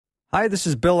Hi, this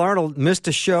is Bill Arnold. Missed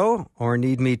a show or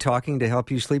need me talking to help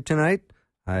you sleep tonight?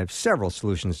 I have several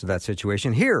solutions to that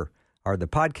situation. Here are the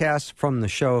podcasts from the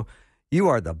show. You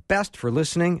are the best for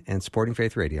listening and supporting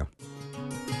Faith Radio.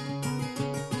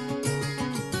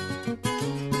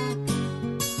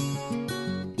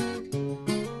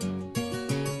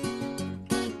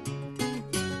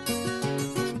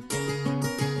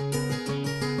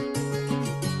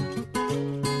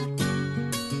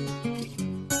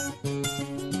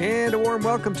 And a warm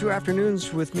welcome to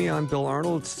Afternoons with me. I'm Bill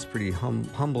Arnold. It's pretty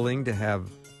humbling to have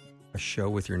a show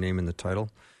with your name in the title.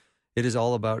 It is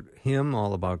all about Him,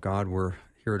 all about God. We're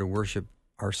here to worship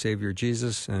our Savior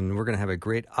Jesus, and we're going to have a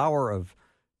great hour of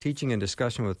teaching and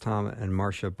discussion with Thom and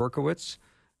Marcia Berkowitz.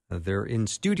 They're in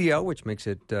studio, which makes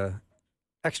it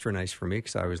extra nice for me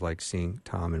because I always like seeing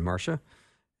Thom and Marcia.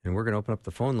 And we're going to open up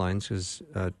the phone lines because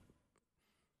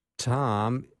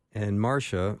Thom and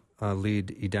Marcia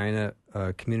lead Edina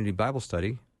Community Bible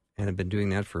Study and have been doing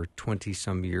that for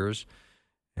 20-some years.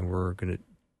 And we're going to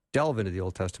delve into the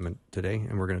Old Testament today,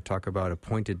 and we're going to talk about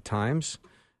appointed times.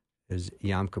 There's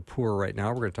Yom Kippur right now.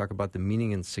 We're going to talk about the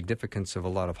meaning and significance of a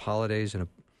lot of holidays, and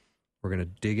we're going to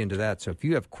dig into that. So if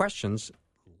you have questions,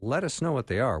 let us know what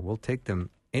they are. We'll take them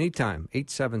anytime.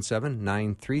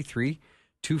 877-933-2484,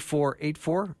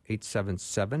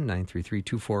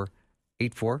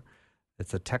 877-933-2484.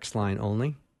 It's a text line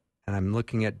only. And I'm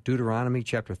looking at Deuteronomy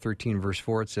chapter 13, verse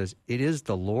 4. It says, "It is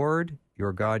the Lord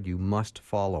your God you must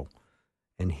follow,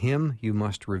 and Him you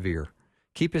must revere.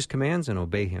 Keep His commands and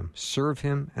obey Him. Serve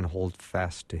Him and hold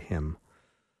fast to Him."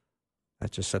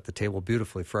 That just set the table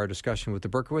beautifully for our discussion with the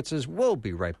Berkowitzes. We'll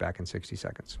be right back in 60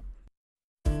 seconds.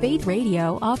 Faith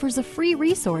Radio offers a free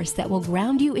resource that will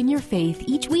ground you in your faith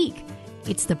each week.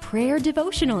 It's the Prayer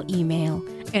Devotional email,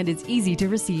 and it's easy to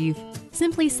receive.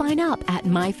 Simply sign up at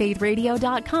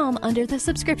myfaithradio.com under the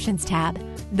Subscriptions tab.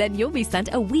 Then you'll be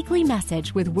sent a weekly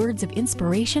message with words of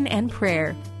inspiration and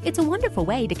prayer. It's a wonderful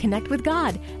way to connect with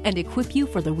God and equip you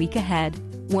for the week ahead.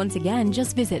 Once again,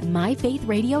 just visit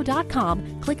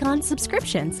myfaithradio.com, click on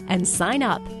Subscriptions, and sign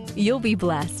up. You'll be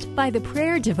blessed by the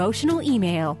Prayer Devotional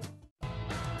email.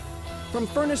 From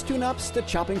furnace tune-ups to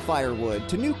chopping firewood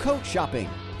to new coat shopping,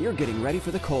 you're getting ready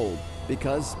for the cold,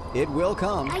 because it will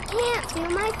come. I can't feel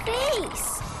my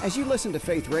face. As you listen to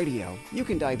Faith Radio, you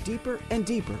can dive deeper and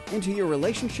deeper into your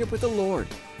relationship with the Lord,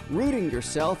 rooting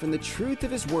yourself in the truth of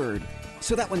His Word,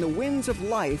 so that when the winds of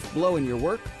life blow in your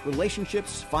work,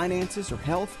 relationships, finances, or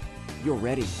health, you're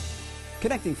ready.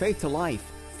 Connecting faith to life,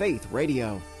 Faith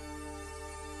Radio.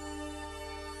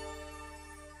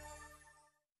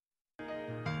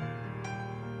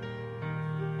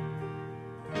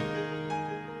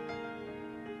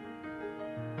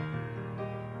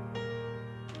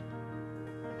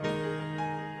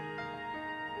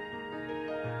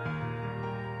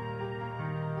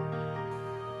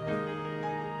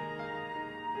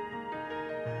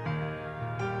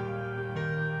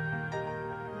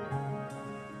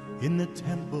 In the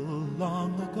temple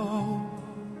long ago,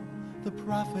 the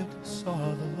prophet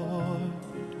saw the Lord,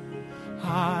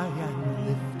 high and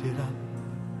lifted up,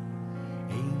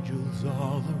 angels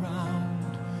all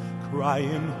around,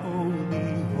 crying,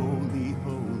 "Holy, holy,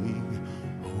 holy,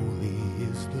 holy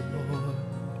is the Lord."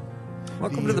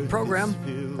 Welcome to the program.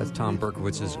 That's Thom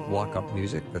Berkowitz's walk-up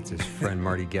music. That's his friend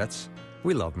Marty Getz.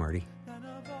 We love Marty.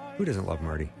 Who doesn't love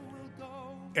Marty?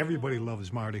 Everybody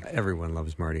loves Marty. Everyone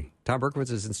loves Marty. Thom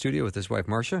Berkowitz is in studio with his wife,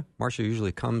 Marcia. Marcia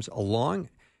usually comes along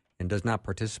and does not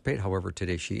participate. However,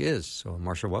 today she is. So,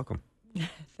 Marcia, welcome.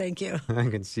 Thank you. I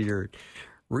can see you're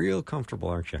real comfortable,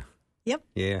 aren't you? Yep.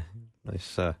 Yeah.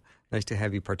 Nice to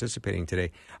have you participating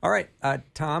today. All right,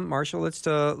 Thom, Marcia, let's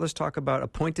talk about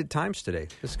appointed times today.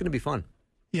 This is going to be fun.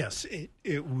 Yes, it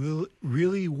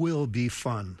really will be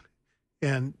fun.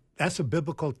 And that's a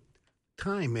biblical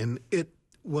time. And it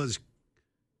was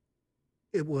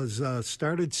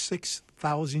started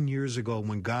 6,000 years ago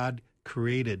when God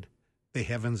created the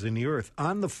heavens and the earth.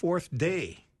 On the fourth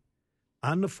day,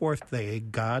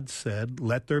 God said,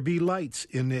 "Let there be lights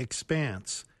in the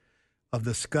expanse of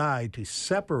the sky to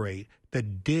separate the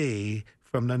day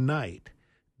from the night.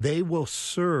 They will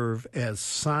serve as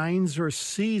signs or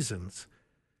seasons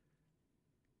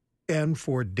and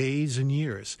for days and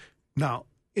years." Now,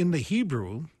 in the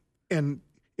Hebrew, and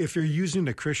if you're using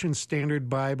the Christian Standard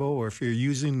Bible or if you're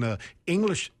using the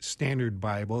English Standard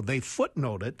Bible, they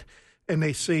footnote it and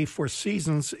they say for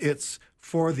seasons, it's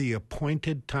for the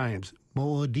appointed times,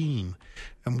 Moedim.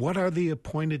 And what are the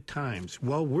appointed times?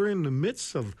 Well, we're in the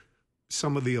midst of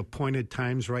some of the appointed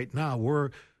times right now. We're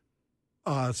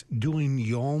doing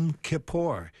Yom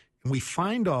Kippur. And we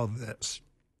find all this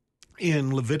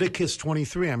in Leviticus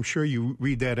 23, I'm sure you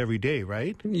read that every day,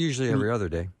 right? Usually every other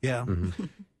day. Yeah. Mm-hmm.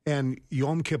 And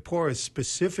Yom Kippur is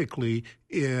specifically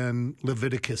in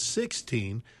Leviticus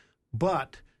 16,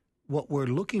 but what we're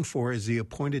looking for is the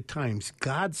appointed times.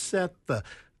 God set the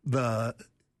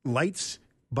lights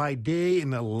by day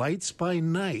and the lights by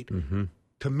night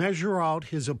to measure out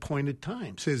his appointed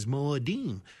times, his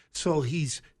Moedim. So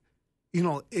he's,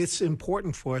 it's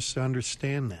important for us to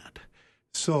understand that.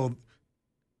 So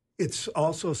it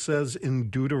also says in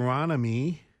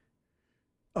Deuteronomy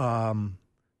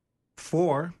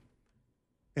 4,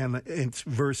 and it's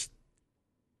verse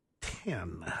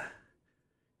 10.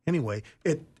 Anyway,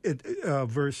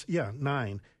 verse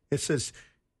 9. It says,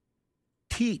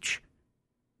 teach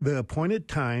the appointed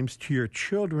times to your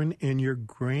children and your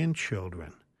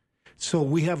grandchildren. So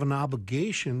we have an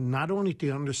obligation not only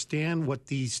to understand what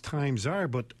these times are,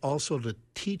 but also to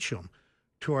teach them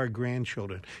to our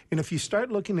grandchildren. And if you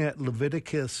start looking at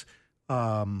Leviticus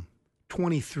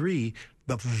 23,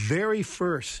 the very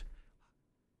first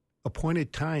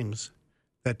appointed times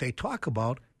that they talk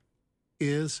about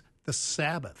is the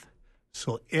Sabbath.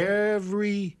 So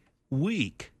every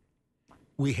week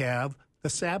we have the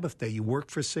Sabbath day. You work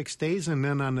for 6 days, and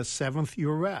then on the seventh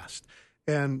you rest.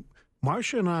 And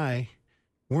Marcia and I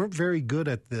weren't very good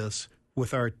at this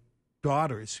with our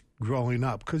daughters growing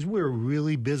up because we were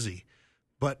really busy.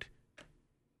 But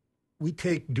we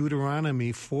take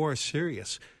Deuteronomy 4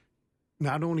 serious,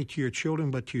 not only to your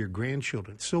children, but to your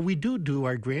grandchildren. So we do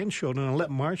our grandchildren. I'll let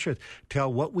Marcia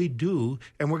tell what we do,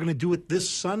 and we're going to do it this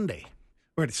Sunday,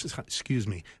 or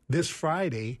this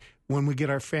Friday when we get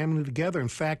our family together. In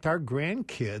fact, our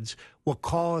grandkids will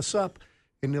call us up,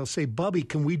 and they'll say, Bubby,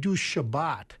 can we do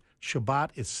Shabbat? Shabbat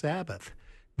is Sabbath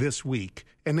this week,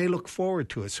 and they look forward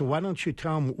to it. So why don't you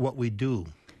tell them what we do?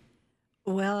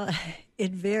 Well,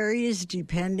 it varies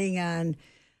depending on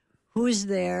who's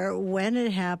there, when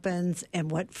it happens, and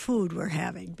what food we're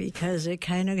having, because it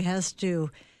kind of has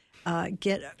to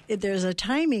there's a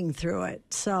timing through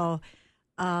it. So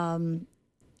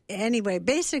anyway,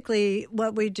 basically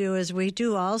what we do is we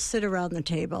do all sit around the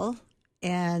table,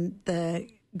 and the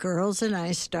girls and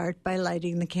I start by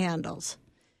lighting the candles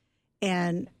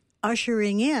and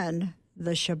ushering in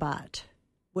the Shabbat,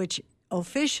 which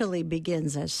officially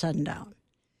begins at sundown.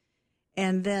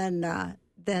 And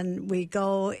then we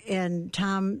go, and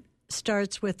Thom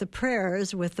starts with the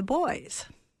prayers with the boys.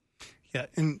 Yeah,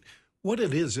 and what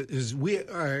it is we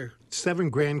are 7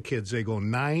 grandkids. They go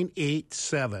 9, 8,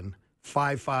 7,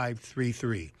 5, 5, 3,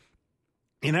 3.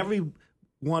 And every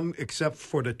one except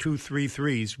for the 2 3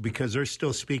 3s, because they're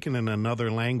still speaking in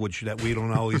another language that we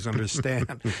don't always understand.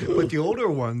 But the older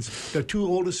ones, the 2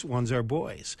 oldest ones are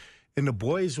boys. And the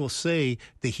boys will say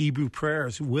the Hebrew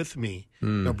prayers with me.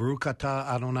 The Baruch atah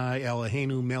Adonai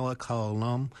Eloheinu melech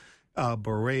haolam,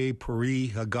 Borei Peri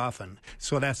Hagafen.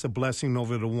 So that's a blessing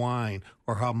over the wine.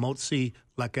 Or Hamotzi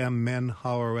Lakem Men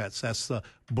Haaretz. That's the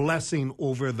blessing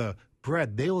over the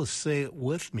bread. They will say it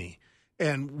with me.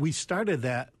 And we started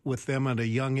that with them at a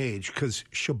young age, because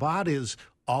Shabbat is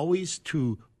always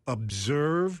to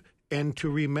observe and to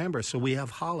remember. So we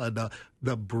have challah,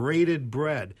 the braided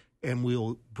bread, and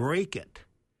we'll break it.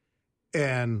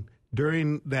 And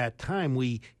during that time,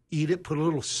 we eat it, put a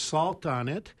little salt on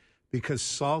it, because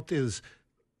salt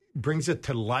brings it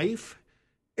to life.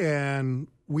 And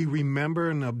we remember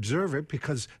and observe it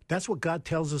because that's what God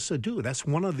tells us to do. That's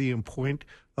one of the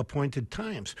appointed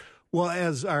times. Well,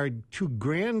 as our 2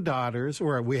 granddaughters,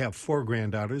 or we have 4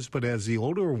 granddaughters, but as the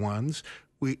older ones,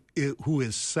 who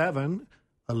is 7,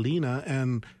 Alina,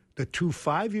 and the 2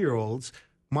 5-year-olds,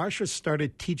 Marcia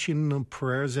started teaching them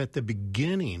prayers at the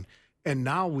beginning. And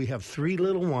now we have 3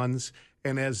 little ones,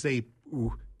 and as they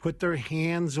put their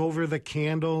hands over the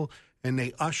candle and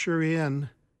they usher in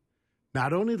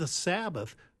not only the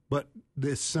Sabbath, but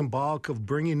the symbolic of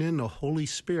bringing in the Holy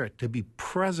Spirit to be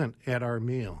present at our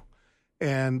meal.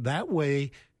 And that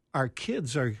way, our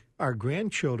kids, our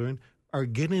grandchildren, are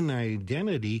getting an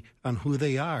identity on who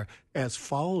they are as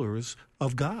followers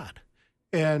of God.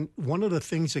 And one of the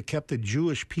things that kept the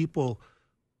Jewish people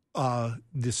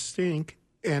distinct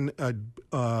and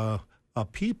a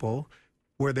people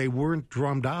where they weren't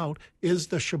drummed out is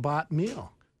the Shabbat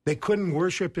meal. They couldn't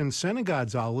worship in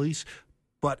synagogues always,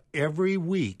 but every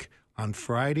week on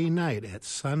Friday night at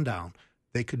sundown,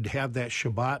 they could have that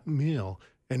Shabbat meal,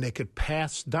 and they could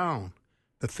pass down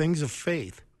the things of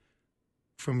faith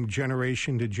from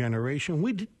generation to generation.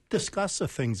 We discuss the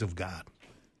things of God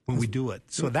when we do it.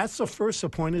 So that's the first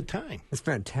appointed time. It's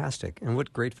fantastic. And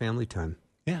what great family time.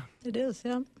 Yeah. It is,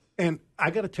 yeah. And I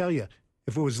got to tell you,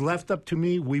 if it was left up to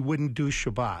me, we wouldn't do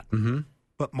Shabbat. Mm-hmm.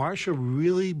 But Marcia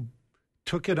really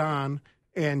took it on,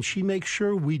 and she makes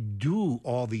sure we do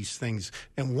all these things.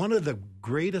 And one of the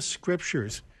greatest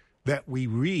scriptures that we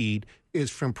read is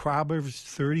from Proverbs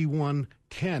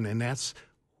 31:10, and that's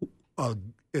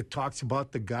it talks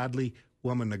about the godly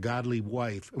woman, the godly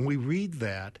wife. And we read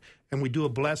that, and we do a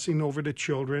blessing over the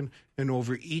children and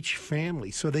over each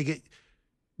family. So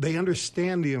they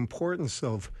understand the importance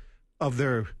of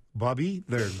their bubby,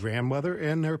 their grandmother,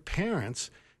 and their parents,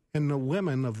 and the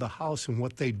women of the house and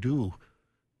what they do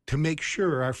to make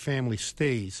sure our family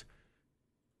stays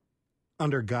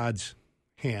under God's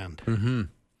hand. Mm-hmm.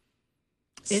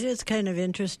 It is kind of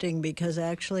interesting because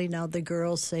actually now the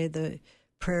girls say the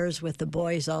prayers with the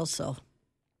boys also.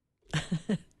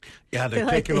 Yeah, they're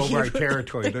taking over our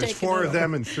territory. There's 4 of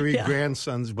them and 3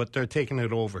 grandsons, but they're taking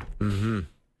it over. Mm-hmm.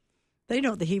 They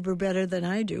know the Hebrew better than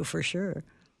I do, for sure.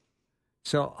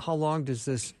 So how long does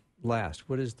this last?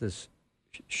 What is this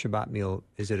Shabbat meal?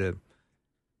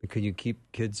 Can you keep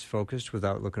kids focused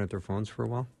without looking at their phones for a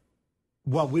while?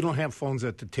 Well, we don't have phones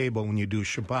at the table when you do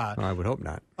Shabbat. I would hope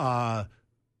not.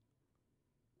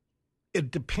 It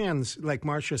depends, like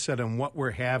Marcia said, on what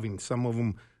we're having. Some of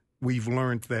them, we've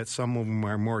learned that some of them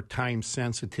are more time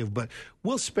sensitive, but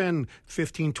we'll spend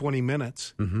 15, 20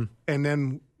 minutes. Mm-hmm. And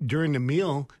then during the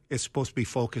meal, it's supposed to be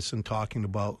focused and talking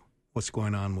about what's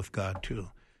going on with God too.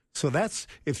 So that's,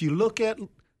 if you look at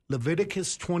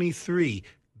Leviticus 23,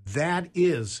 that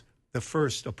is the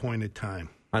first appointed time.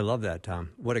 I love that, Tom.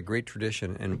 What a great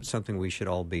tradition and something we should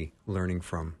all be learning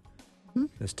from.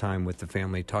 This time with the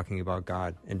family, talking about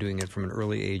God and doing it from an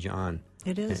early age on.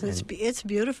 It is. It's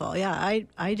beautiful. Yeah,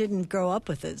 I didn't grow up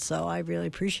with it, so I really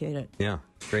appreciate it. Yeah,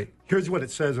 great. Here's what it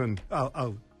says, and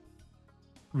I'll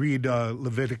read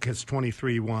Leviticus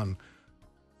 23:1.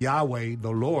 Yahweh,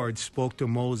 the Lord, spoke to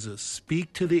Moses,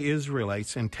 "Speak to the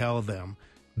Israelites and tell them,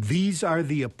 these are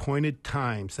the appointed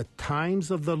times, the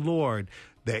times of the Lord,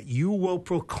 that you will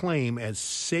proclaim as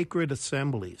sacred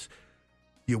assemblies."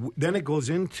 Then it goes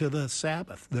into the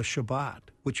Sabbath, the Shabbat,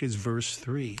 which is verse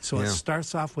 3. So it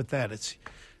starts off with that. It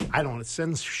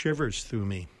sends shivers through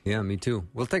me. Yeah, me too.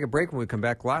 We'll take a break. When we come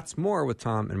back, lots more with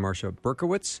Thom and Marcia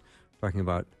Berkowitz, talking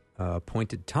about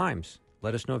appointed times.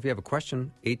 Let us know if you have a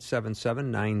question,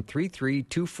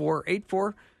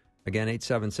 877-933-2484. Again,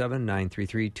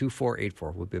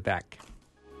 877-933-2484. We'll be back.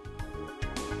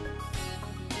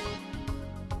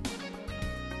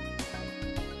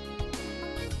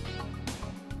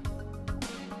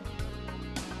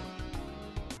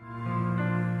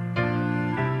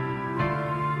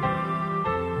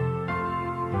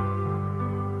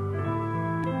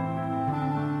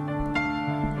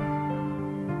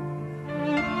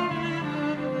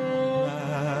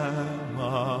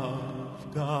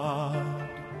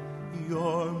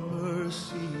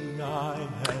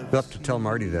 We'll have to tell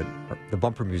Marty that the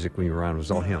bumper music when you were on was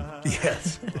all him.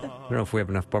 Yes. I don't know if we have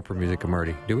enough bumper music of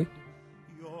Marty. Do we?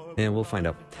 And we'll find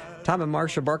out. Thom and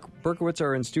Marcia Berkowitz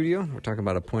are in studio. We're talking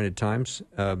about appointed times.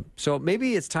 So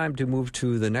maybe it's time to move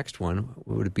to the next one.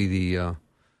 What would it be,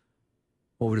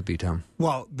 Tom?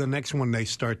 Well, the next one they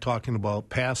start talking about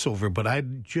Passover, but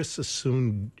I'd just as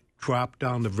soon drop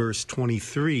down to verse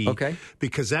 23. Okay.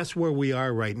 Because that's where we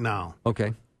are right now.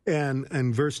 Okay.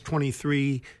 And verse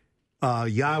 23,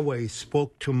 Yahweh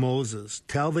spoke to Moses,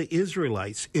 "Tell the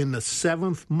Israelites in the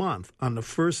 7th month, on the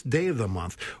first day of the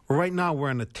month." Right now we're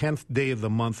on the 10th day of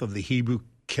the month of the Hebrew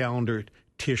calendar,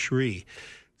 Tishri.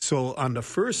 So on the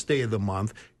first day of the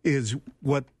month is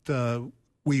what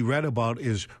we read about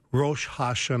is Rosh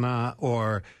Hashanah,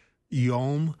 or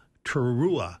Yom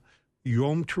Teruah.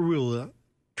 Yom Teruah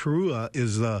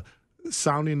is the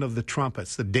sounding of the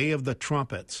trumpets, the day of the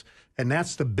trumpets. And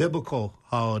that's the biblical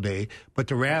holiday, but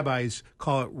the rabbis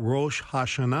call it Rosh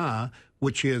Hashanah,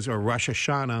 which is, or Rosh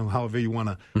Hashanah, however you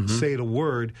want to say the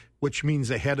word, which means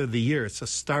the head of the year. It's the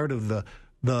start of the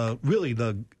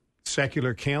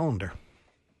secular calendar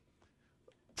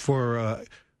for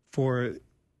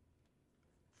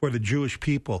the Jewish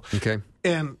people. Okay.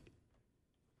 And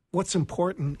what's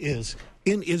important is,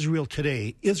 in Israel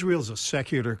today, Israel's a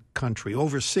secular country.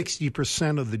 Over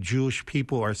 60% of the Jewish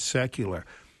people are secular.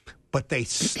 But they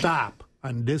stop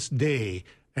on this day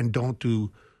and don't do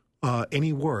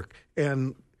any work.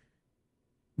 And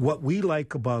what we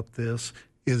like about this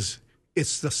is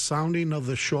it's the sounding of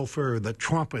the shofar, the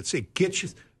trumpets. It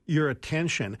gets your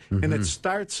attention. And it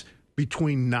starts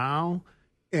between now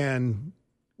and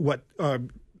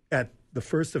at the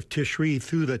 1st of Tishri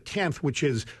through the 10th, which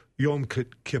is Yom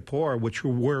Kippur, which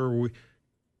where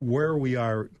we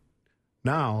are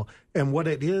now. And what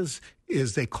it is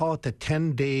they call it the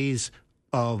 10 days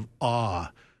of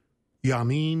awe.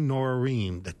 Yamin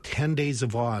Norim, the 10 days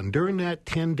of awe. And during that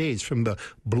 10 days, from the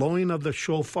blowing of the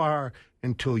shofar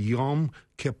until Yom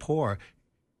Kippur,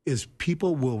 is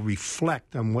people will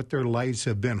reflect on what their lives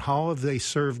have been. How have they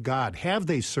served God? Have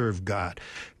they served God?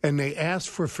 And they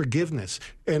ask for forgiveness.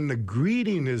 And the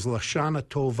greeting is Lashana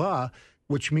Tova,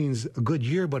 which means a good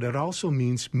year, but it also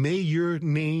means, may your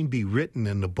name be written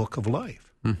in the book of life.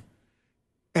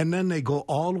 And then they go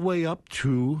all the way up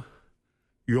to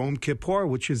Yom Kippur,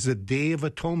 which is the Day of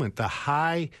Atonement, the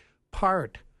high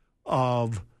part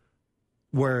of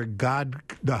where God,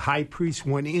 the high priest,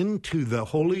 went into the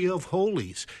Holy of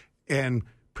Holies and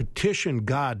petitioned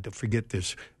God to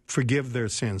forgive their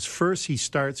sins. First, he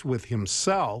starts with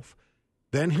himself,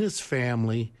 then his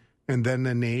family, and then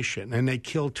the nation. And they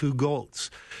kill 2 goats.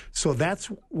 So that's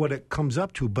what it comes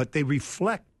up to. But they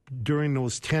reflect during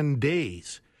those 10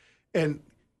 days. And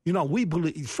you know, we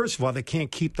believe, first of all, they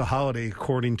can't keep the holiday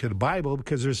according to the Bible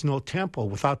because there's no temple.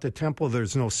 Without the temple,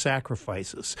 there's no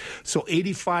sacrifices. So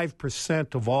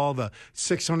 85% of all the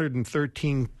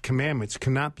 613 commandments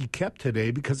cannot be kept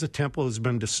today because the temple has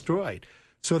been destroyed.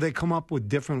 So they come up with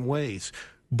different ways.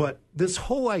 But this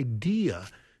whole idea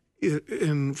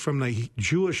from the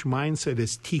Jewish mindset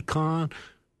is tikkun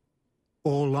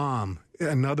olam.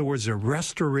 In other words, a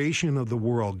restoration of the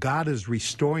world. God is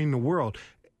restoring the world.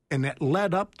 And that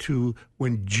led up to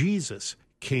when Jesus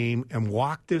came and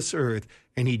walked this earth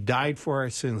and he died for our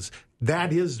sins.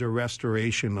 That is the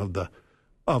restoration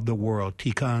of the world,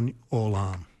 Tikkun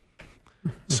Olam.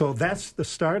 So that's the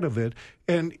start of it.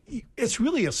 And it's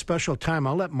really a special time.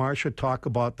 I'll let Marcia talk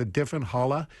about the different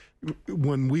challah.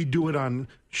 When we do it on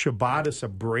Shabbat, it's a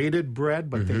braided bread,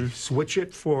 but they switch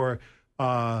it for...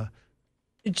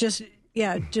 Just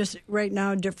right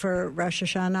now for Rosh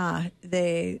Hashanah,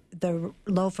 the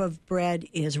loaf of bread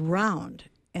is round.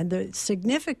 And the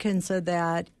significance of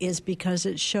that is because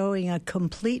it's showing a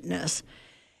completeness.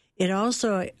 It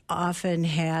also often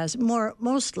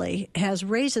mostly has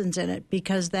raisins in it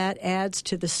because that adds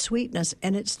to the sweetness,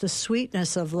 and it's the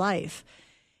sweetness of life.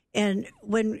 And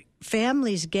when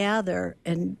families gather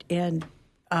and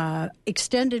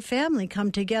extended family come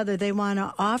together, they want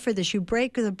to offer this. You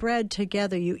break the bread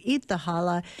together, you eat the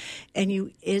challah,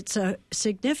 and it's a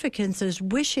significance is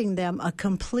wishing them a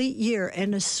complete year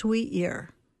and a sweet year.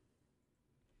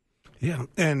 Yeah,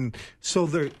 and so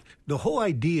the whole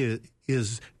idea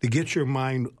is to get your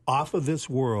mind off of this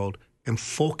world and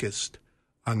focused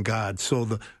on God. So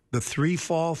the 3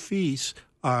 fall feasts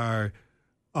are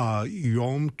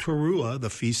Yom Teruah, the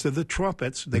Feast of the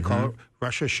Trumpets. They call it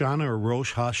Rosh Hashanah or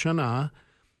Rosh Hashanah.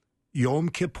 Yom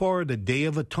Kippur, the Day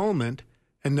of Atonement.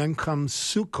 And then comes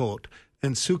Sukkot.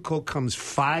 And Sukkot comes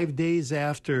 5 days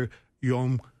after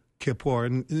Yom Kippur.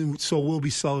 And so we'll be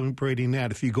celebrating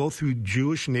that. If you go through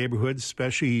Jewish neighborhoods,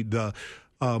 especially the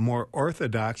more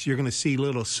Orthodox, you're going to see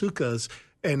little sukkahs,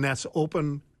 and that's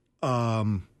open.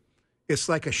 It's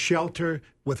like a shelter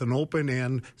with an open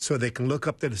end so they can look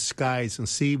up to the skies and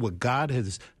see what God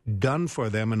has done for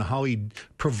them and how he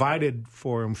provided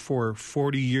for them for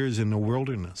 40 years in the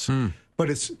wilderness. But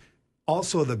it's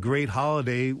also the great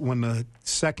holiday when the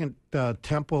second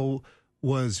temple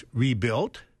was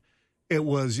rebuilt. It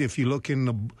was, if you look in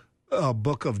the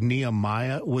book of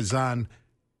Nehemiah, it was on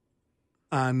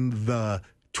the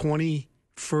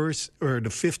 21st or the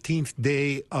 15th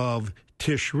day of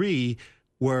Tishri,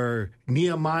 where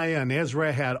Nehemiah and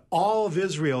Ezra had all of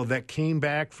Israel that came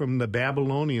back from the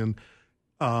Babylonian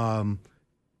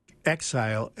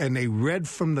exile, and they read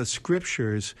from the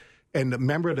scriptures, and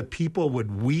remember the people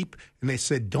would weep, and they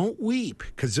said, don't weep,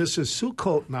 because this is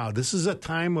Sukkot now. This is a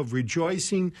time of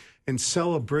rejoicing and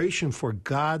celebration for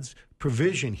God's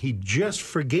provision. He just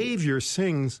forgave your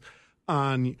sins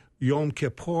on Yom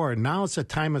Kippur. Now it's a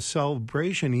time of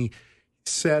celebration. He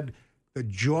said, the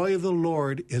joy of the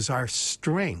Lord is our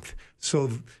strength.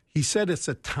 So he said it's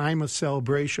a time of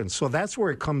celebration. So that's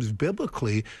where it comes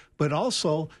biblically, but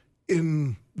also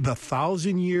in the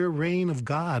 1,000-year reign of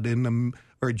God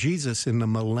or Jesus in the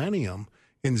millennium.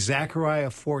 In Zechariah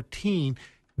 14,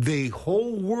 the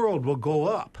whole world will go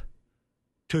up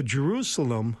to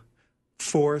Jerusalem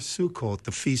for Sukkot,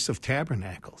 the Feast of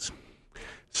Tabernacles.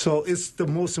 So it's the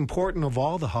most important of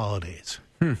all the holidays.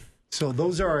 So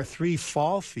those are our 3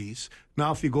 fall feasts.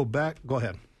 Now, if you go back, go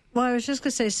ahead. Well, I was just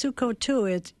going to say, Sukkot, too,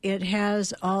 it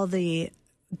has all the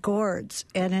gourds,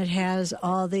 and it has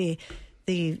all the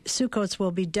Sukkots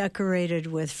will be decorated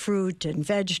with fruit and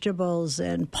vegetables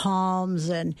and palms,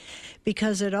 and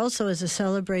because it also is a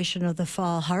celebration of the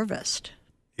fall harvest.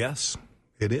 Yes,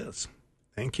 it is.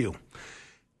 Thank you.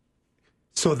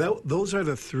 So those are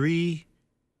the 3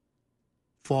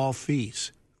 fall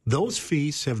feasts. Those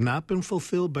feasts have not been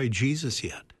fulfilled by Jesus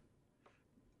yet.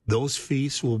 Those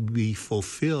feasts will be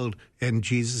fulfilled in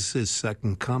Jesus'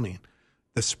 second coming.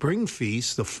 The spring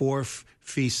feasts, the four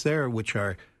feasts there, which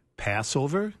are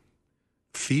Passover,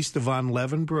 Feast of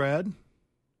Unleavened Bread,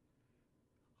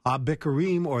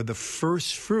 HaBikurim, or the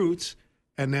first fruits,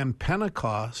 and then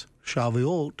Pentecost,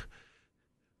 Shavuot,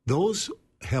 those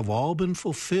have all been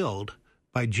fulfilled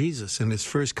by Jesus in his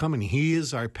first coming. He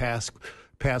is our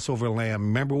Passover lamb.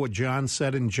 Remember what John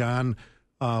said in John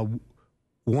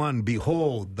 1,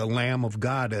 behold, the Lamb of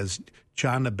God, as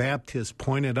John the Baptist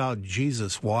pointed out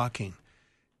Jesus walking.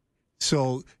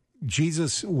 So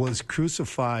Jesus was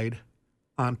crucified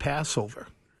on Passover.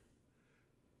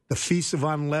 The Feast of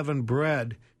Unleavened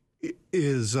Bread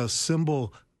is a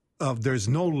symbol of there's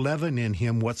no leaven in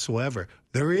him whatsoever.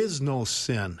 There is no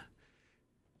sin.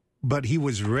 But he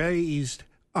was raised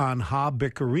on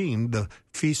HaBikurim, the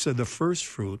Feast of the First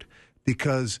Fruit,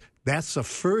 because that's the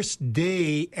first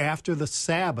day after the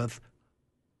Sabbath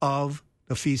of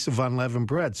the Feast of Unleavened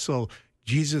Bread. So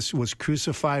Jesus was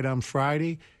crucified on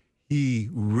Friday. He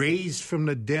raised from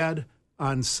the dead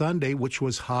on Sunday, which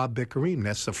was HaBikurim.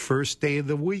 That's the first day of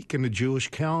the week in the Jewish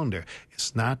calendar.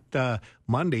 It's not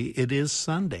Monday, it is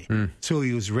Sunday. So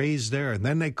he was raised there. And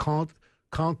then they count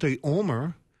the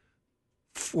Omer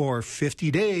for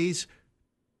 50 days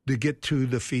to get to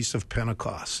the Feast of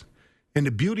Pentecost. And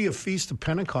the beauty of Feast of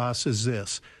Pentecost is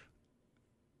this.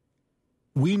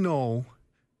 We know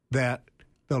that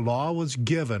the law was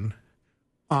given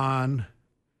on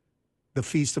the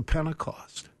Feast of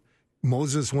Pentecost.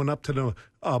 Moses went up to the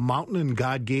mountain and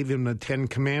God gave him the 10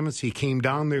 Commandments. He came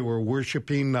down, they were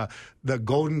worshiping the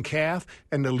golden calf,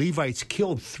 and the Levites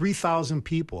killed 3,000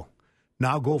 people.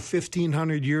 Now go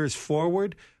 1,500 years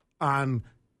forward on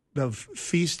the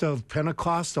Feast of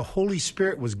Pentecost. The Holy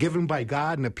Spirit was given by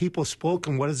God, and the people spoke,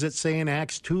 and what does it say in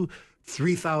Acts 2?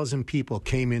 3,000 people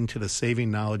came into the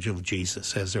saving knowledge of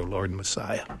Jesus as their Lord and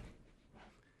Messiah.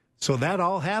 So that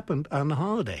all happened on the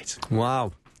holidays.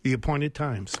 Wow. The appointed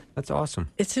times. That's awesome.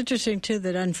 It's interesting, too,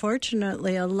 that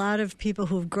unfortunately a lot of people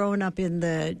who've grown up in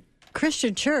the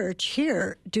Christian church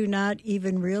here do not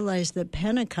even realize that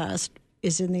Pentecost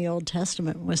is in the Old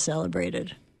Testament and was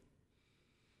celebrated.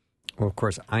 Well, of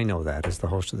course, I know that as the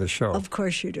host of the show. Of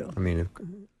course you do. I mean,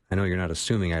 I know you're not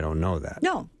assuming I don't know that.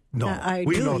 No. No, I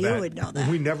we do. know You that. would know that.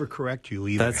 We never correct you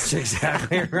either. That's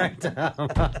exactly right.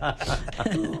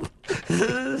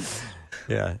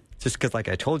 Yeah, just because, like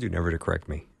I told you, never to correct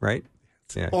me, right?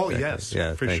 Yeah, Oh, exactly. yes,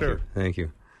 yeah, for thank sure. You. Thank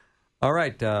you. All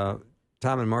right, Thom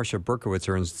and Marcia Berkowitz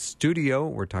are in studio.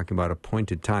 We're talking about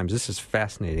appointed times. This is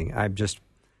fascinating. I'm just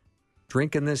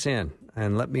drinking this in,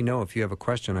 and let me know if you have a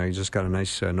question. I just got a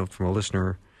nice note from a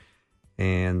listener,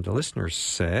 and the listener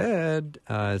said,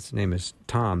 his name is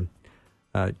Tom.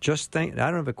 I don't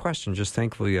have a question, just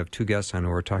thankful you have two guests on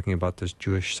who are talking about this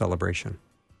Jewish celebration.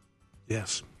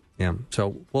 Yes. Yeah.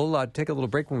 So we'll take a little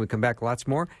break. When we come back, lots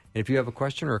more. And if you have a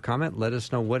question or a comment, let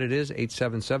us know what it is.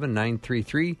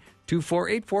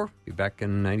 877-933-2484. Be back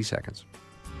in 90 seconds.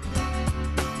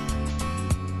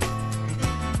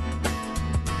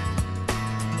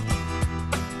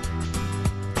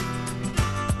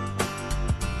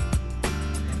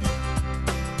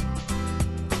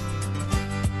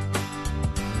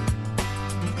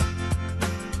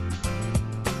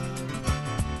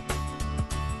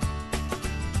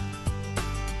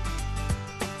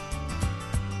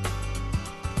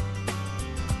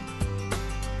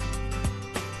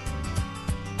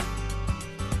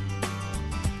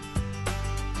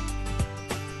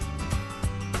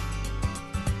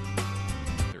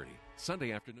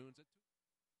 Sunday afternoons at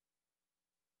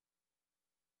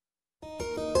 2.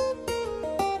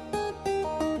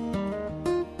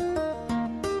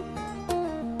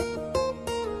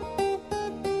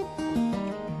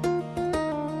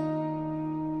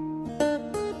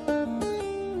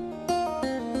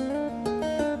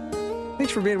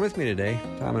 Thanks for being with me today.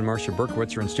 Thom and Marcia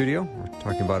Berkowitz are in studio. We're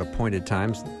talking about appointed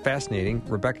times. Fascinating.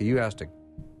 Rebecca, you asked a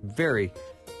very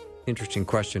interesting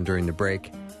question during the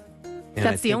break. And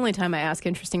That's the only time I ask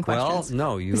interesting questions.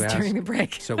 Well, no, you asked during the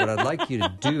break. So what I'd like you to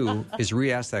do is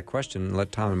re-ask that question and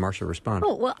let Thom and Marcia respond.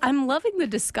 Oh, well, I'm loving the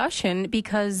discussion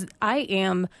because I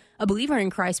am a believer in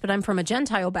Christ, but I'm from a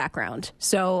Gentile background.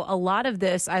 So a lot of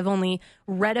this I've only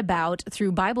read about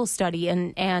through Bible study,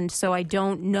 and so I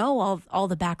don't know all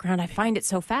the background. I find it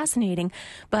so fascinating.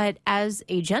 But as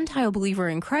a Gentile believer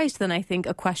in Christ, then I think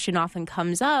a question often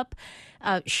comes up.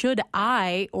 Should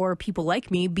I or people like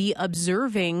me be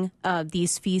observing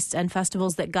these feasts and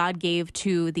festivals that God gave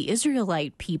to the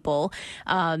Israelite people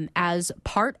as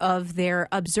part of their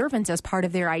observance, as part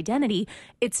of their identity?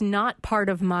 It's not part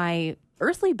of my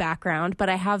earthly background, but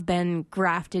I have been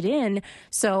grafted in.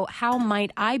 So how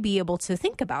might I be able to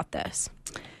think about this?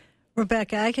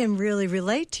 Rebecca, I can really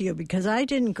relate to you because I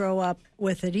didn't grow up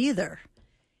with it either.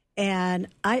 And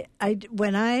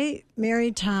when I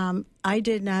married Thom, I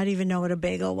did not even know what a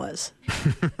bagel was.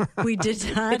 We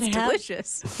did not it's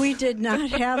delicious. We did not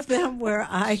have them where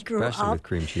I grew Especially up. with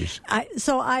cream cheese.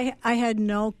 So I had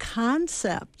no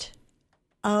concept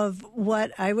of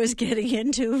what I was getting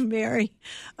into marrying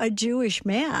a Jewish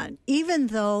man, even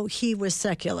though he was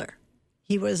secular.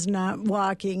 He was not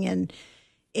walking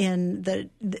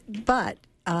but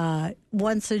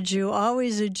once a Jew,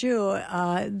 always a Jew.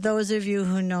 Those of you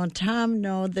who know Thom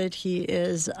know that he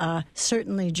is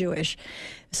certainly Jewish.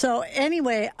 So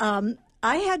anyway,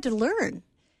 I had to learn.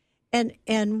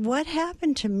 And what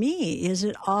happened to me is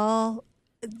it all,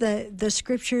 the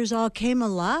scriptures all came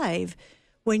alive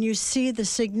when you see the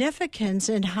significance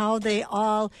and how the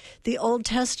Old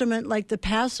Testament, like the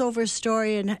Passover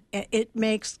story, and it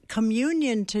makes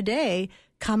communion today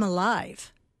come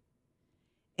alive.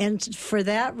 And for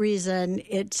that reason,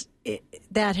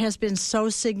 that has been so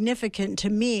significant to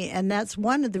me. And that's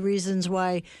one of the reasons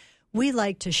why we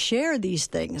like to share these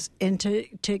things and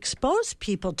to expose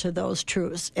people to those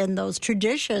truths and those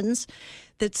traditions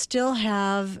that still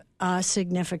have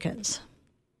significance.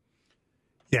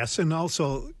 Yes, and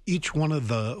also each one of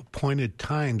the appointed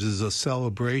times is a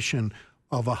celebration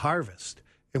of a harvest.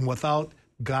 And without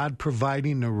God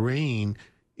providing the rain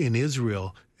in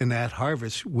Israel in that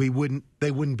harvest, they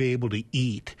wouldn't be able to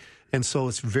eat. And so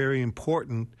it's very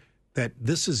important that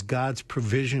this is God's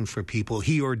provision for people.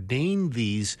 He ordained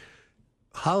these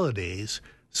holidays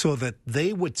so that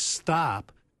they would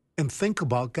stop and think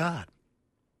about God.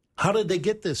 How did they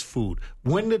get this food?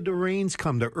 When did the rains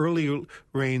come, the early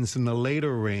rains and the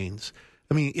later rains?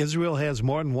 I mean, Israel has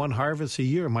more than one harvest a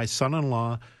year. Our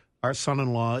son-in-law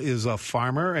is a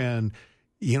farmer, and,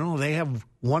 they have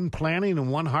one planting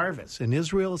and one harvest. In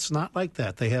Israel, it's not like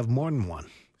that. They have more than one.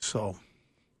 So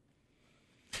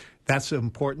that's the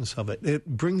importance of it. It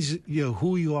brings you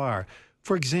who you are.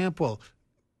 For example,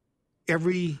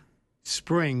 every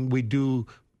spring we do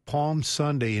Palm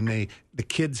Sunday, and the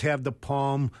kids have the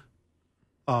palm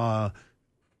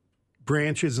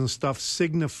branches and stuff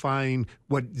signifying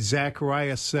what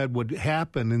Zechariah said would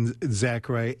happen in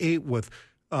Zechariah 8 with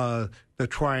the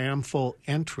triumphal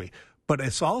entry. But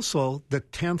it's also the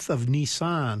 10th of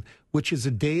Nisan, which is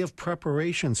a day of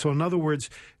preparation. So in other words,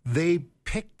 they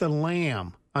picked the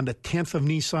lamb on the 10th of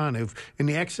Nisan. In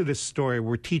the Exodus story,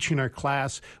 we're teaching our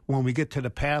class when we get to the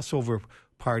Passover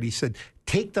part, he said,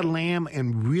 take the lamb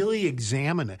and really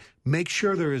examine it. Make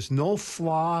sure there is no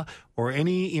flaw or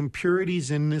any impurities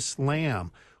in this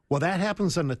lamb. Well, that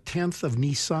happens on the 10th of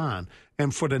Nisan.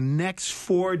 And for the next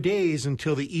 4 days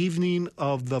until the evening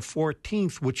of the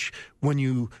 14th, which when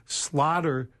you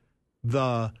slaughter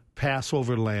the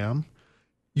Passover lamb,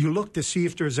 you look to see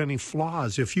if there's any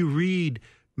flaws. If you read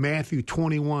Matthew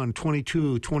 21,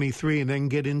 22, 23, and then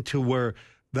get into where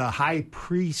the high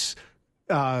priests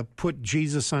put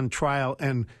Jesus on trial,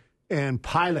 and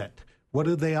Pilate, what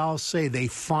did they all say? They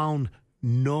found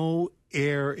no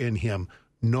error in him,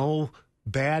 no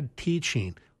bad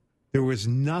teaching. There was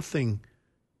nothing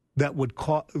that would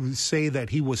say that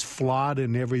he was flawed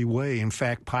in every way. In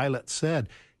fact, Pilate said,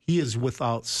 he is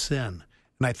without sin.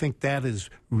 And I think that is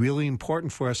really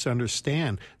important for us to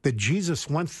understand, that Jesus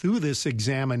went through this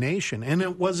examination, and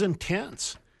it was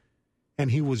intense, and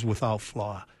he was without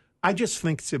flaw. I just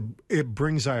think it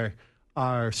brings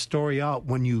our story out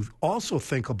when you also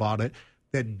think about it,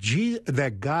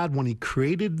 that God, when he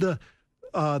created the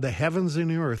heavens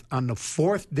and the earth, on the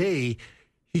fourth day,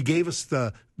 he gave us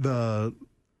the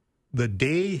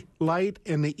daylight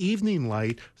and the evening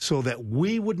light so that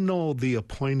we would know the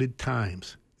appointed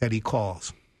times that he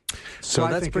calls. So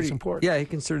that's I think pretty it's important. Yeah, he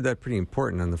considered that pretty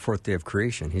important on the fourth day of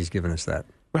creation. He's given us that.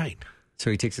 Right. So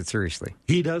he takes it seriously.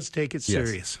 He does take it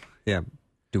serious. Yeah.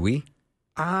 Do we?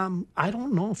 I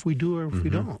don't know if we do or if we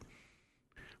don't.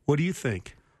 What do you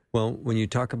think? Well, when you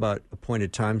talk about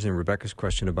appointed times, and Rebecca's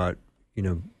question about,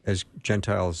 as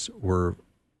Gentiles we're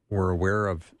aware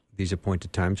of these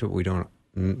appointed times, but we don't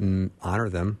honor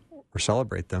them or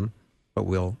celebrate them, but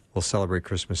we'll celebrate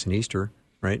Christmas and Easter,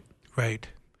 right? Right.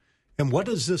 And what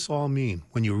does this all mean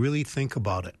when you really think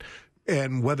about it?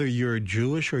 And whether you're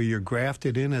Jewish or you're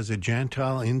grafted in as a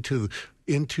Gentile into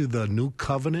the new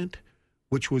covenant,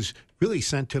 which was really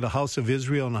sent to the house of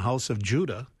Israel and the house of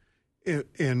Judah,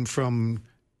 and from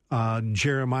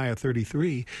Jeremiah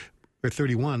 31,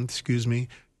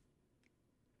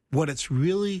 what it's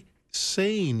really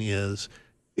saying is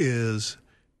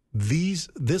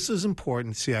this is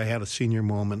important. See, I had a senior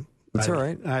moment That's all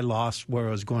right. I lost where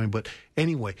I was going. But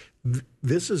anyway,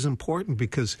 this is important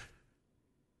because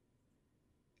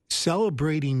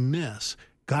celebrating this,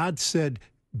 God said,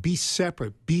 be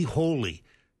separate, be holy.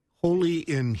 Holy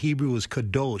in Hebrew is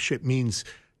kadosh. It means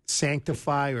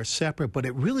sanctify or separate, but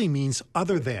it really means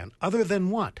other than. Other than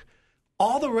what?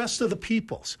 All the rest of the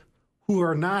peoples who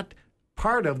are not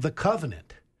part of the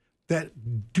covenant,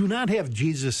 that do not have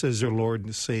Jesus as their Lord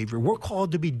and Savior. We're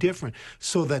called to be different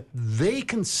so that they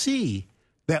can see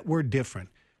that we're different.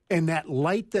 And that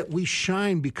light that we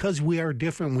shine because we are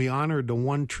different, we honor the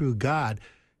one true God,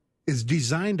 is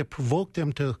designed to provoke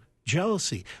them to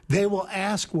jealousy. They will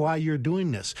ask why you're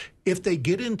doing this. If they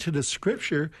get into the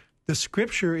Scripture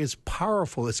is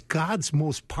powerful. It's God's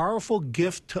most powerful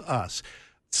gift to us.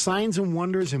 Signs and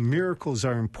wonders and miracles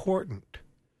are important,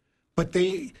 but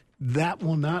that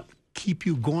will not keep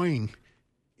you going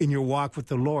in your walk with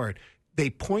the Lord. They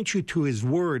point you to His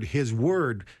Word. His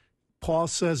Word, Paul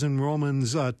says in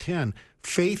Romans 10,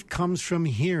 faith comes from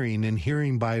hearing, and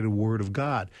hearing by the Word of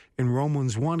God. In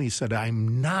Romans 1, he said,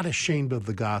 I'm not ashamed of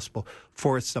the gospel,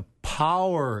 for it's the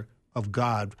power of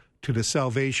God to the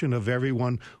salvation of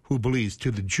everyone who believes,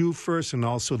 to the Jew first and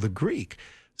also the Greek.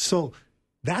 So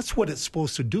that's what it's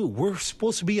supposed to do. We're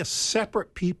supposed to be a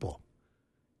separate people,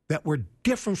 that we're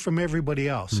different from everybody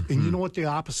else. Mm-hmm. And you know what the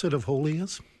opposite of holy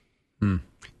is?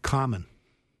 Common.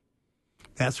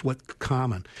 That's what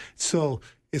common. So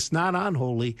it's not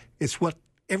unholy. It's what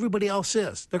everybody else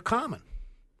is. They're common.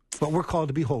 But we're called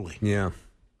to be holy. Yeah.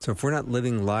 So if we're not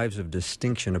living lives of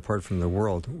distinction apart from the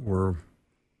world, we're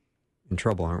in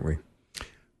trouble, aren't we?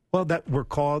 Well,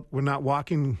 we're not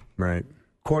walking right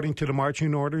according to the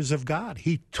marching orders of God.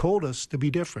 He told us to be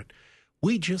different.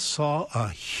 We just saw a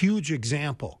huge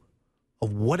example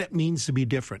of what it means to be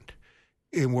different,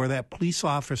 and where that police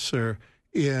officer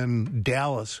in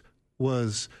Dallas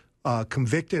was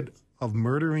convicted of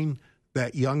murdering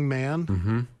that young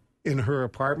man in her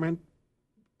apartment.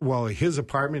 Well, his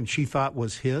apartment she thought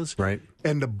was his. Right.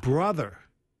 And the brother,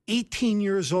 18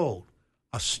 years old,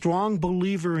 a strong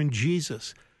believer in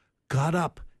Jesus, got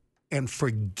up and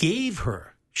forgave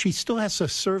her. She still has to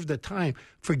serve the time.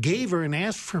 Forgave her and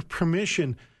asked for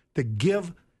permission to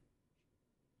give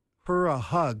her a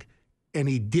hug. And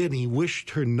he did. He wished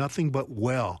her nothing but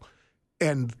well.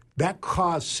 And that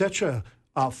caused such a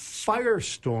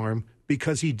firestorm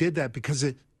because he did that, because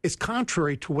it's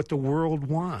contrary to what the world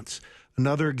wants.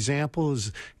 Another example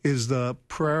is the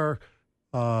prayer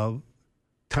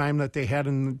time that they had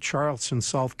in Charleston,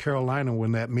 South Carolina,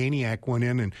 when that maniac went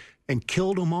in and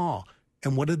killed them all.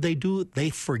 And what did they do?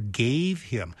 They forgave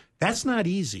him. That's not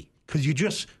easy, because you're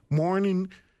just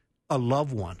mourning a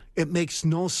loved one. It makes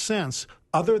no sense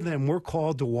other than we're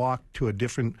called to walk to a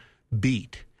different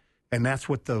beat. And that's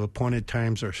what the appointed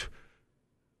times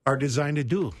are designed to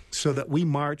do, so that we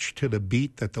march to the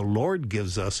beat that the Lord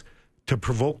gives us to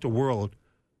provoke the world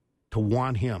to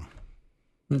want Him.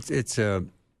 It's a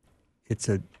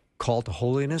call to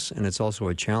holiness, and it's also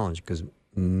a challenge, because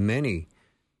many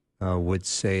would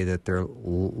say that their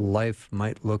life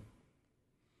might look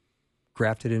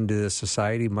grafted into the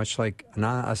society much like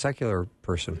a secular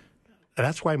person.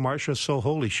 That's why Marcia's so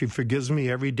holy. She forgives me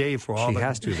every day for all that. She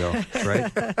has to, though,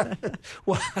 right?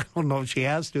 Well, I don't know if she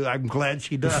has to. I'm glad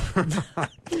she does.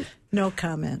 No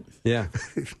comment. Yeah.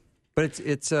 But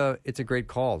it's a great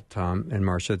call, Thom and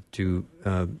Marcia, to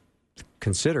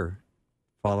consider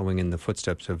following in the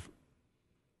footsteps of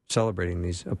celebrating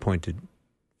these appointed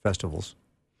festivals.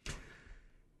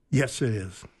 Yes, it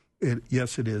is.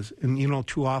 Yes, it is. And,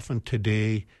 too often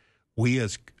today, we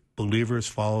as believers,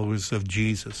 followers of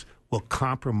Jesus, will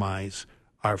compromise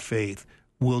our faith.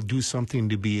 We'll do something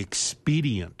to be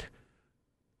expedient,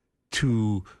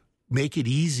 to make it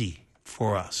easy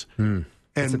for us.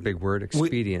 That's a big word,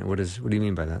 expedient. What do you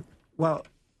mean by that? Well,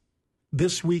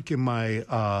 this week in my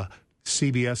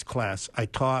CBS class, I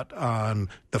taught on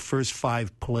the first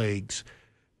 5 plagues.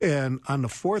 And on the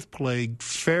 4th plague,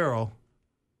 Pharaoh,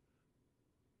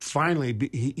 finally,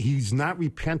 he's not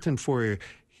repentant for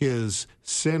his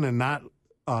sin and not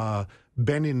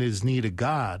bending his knee to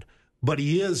God, but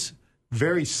he is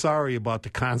very sorry about the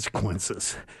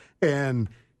consequences. And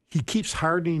he keeps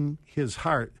hardening his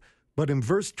heart. But in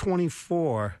verse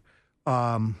 24,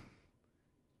 in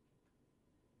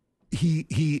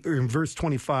verse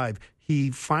 25, he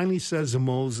finally says to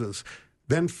Moses,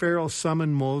 then Pharaoh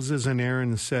summoned Moses and Aaron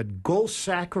and said, go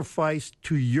sacrifice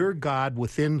to your God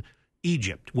within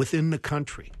Egypt, within the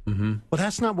country. Well,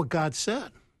 that's not what God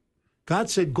said. God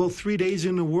said, go 3 days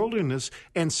in the wilderness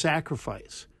and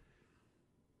sacrifice.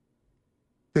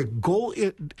 the goal,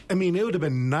 it would have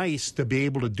been nice to be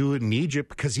able to do it in Egypt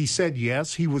because he said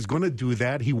yes, he was going to do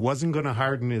that. He wasn't going to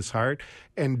harden his heart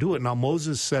and do it. Now,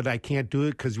 Moses said, I can't do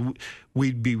it because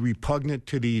we'd be repugnant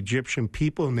to the Egyptian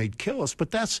people and they'd kill us.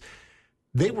 But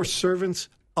they were servants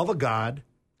of a god,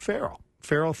 Pharaoh.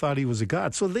 Pharaoh thought he was a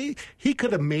god. So he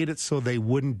could have made it so they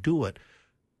wouldn't do it.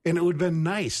 And it would have been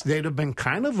nice. They'd have been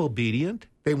kind of obedient.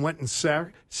 They went and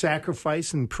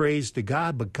sacrificed and praised to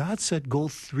God, but God said go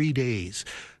 3 days.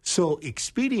 So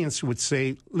expedience would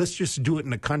say, let's just do it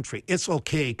in the country. It's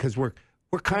okay because we're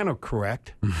kind of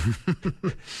correct.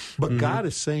 But God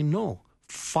is saying, no,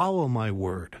 follow my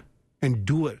word and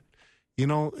do it. You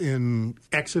know, in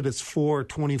Exodus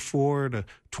 4:24 to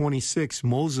 26,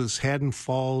 Moses hadn't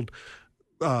followed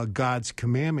God's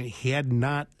commandment. He had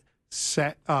not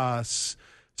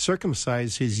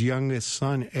circumcised his youngest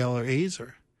son,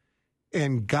 Eleazar.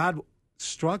 And God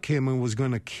struck him and was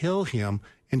going to kill him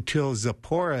until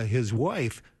Zipporah, his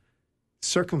wife,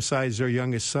 circumcised their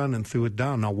youngest son and threw it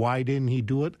down. Now, why didn't he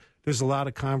do it? There's a lot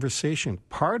of conversation.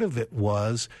 Part of it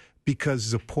was because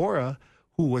Zipporah,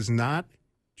 who was not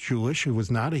Jewish, who was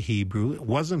not a Hebrew, it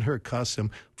wasn't her custom,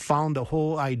 found the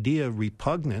whole idea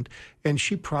repugnant, and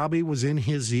she probably was in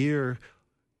his ear,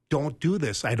 don't do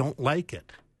this, I don't like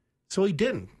it. So he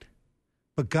didn't.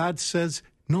 But God says,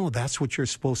 no, that's what you're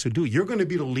supposed to do. You're going to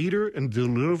be the leader and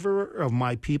deliverer of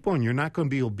my people, and you're not going to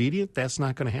be obedient. That's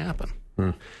not going to happen.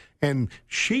 And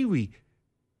she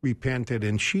repented,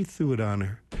 and she threw it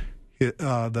on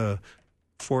the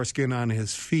foreskin on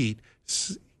his feet,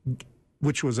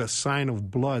 which was a sign of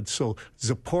blood. So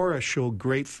Zipporah showed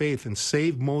great faith and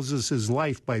saved Moses'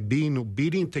 life by being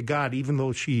obedient to God, even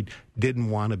though she didn't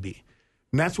want to be.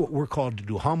 And that's what we're called to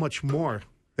do. How much more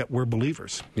that we're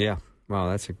believers. Yeah. Wow,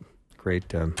 that's a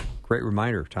great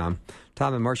reminder, Thom.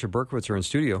 Thom and Marcia Berkowitz are in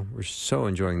studio. We're so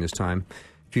enjoying this time.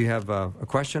 If you have a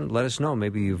question, let us know.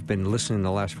 Maybe you've been listening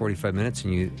the last 45 minutes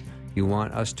and you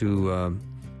want us to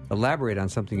elaborate on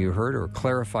something you heard or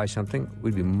clarify something.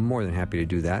 We'd be more than happy to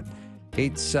do that.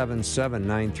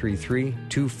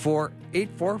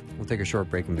 877-933-2484. We'll take a short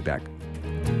break and be back.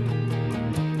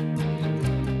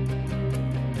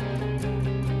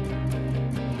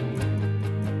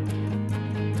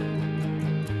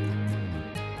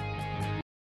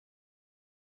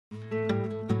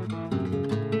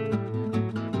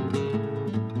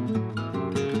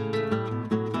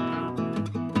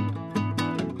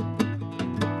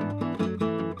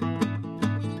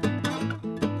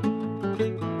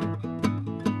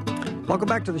 Welcome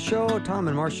back to the show. Thom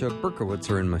and Marcia Berkowitz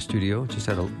are in my studio. Just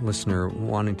had a listener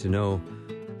wanting to know.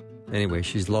 Anyway,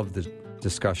 she's loved the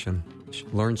discussion. She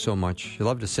learned so much. She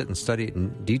loved to sit and study it in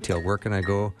detail. Where can I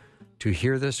go to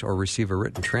hear this or receive a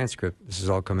written transcript? This is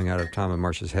all coming out of Thom and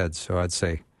Marcia's heads, so I'd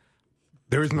say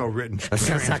there is no written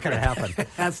transcript. That's not going to happen.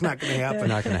 That's not going to happen.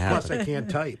 Not going to happen. Plus, I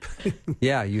can't type.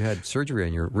 Yeah, you had surgery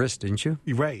on your wrist, didn't you?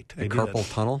 Right. The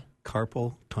carpal tunnel?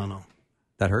 Carpal tunnel.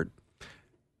 That hurt?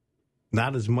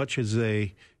 Not as much as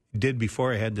they did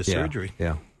before I had the surgery.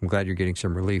 Yeah, I'm glad you're getting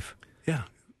some relief. Yeah,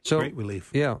 so, great relief.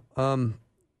 Yeah,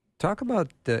 talk about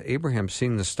Abraham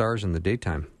seeing the stars in the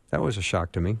daytime. That was a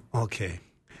shock to me. Okay.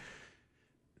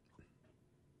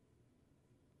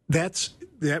 That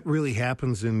really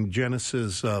happens in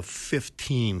Genesis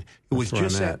 15.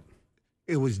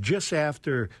 It was just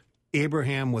after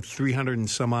Abraham with 300 and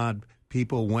some odd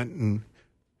people went and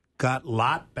got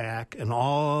Lot back and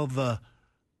all the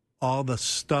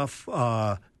stuff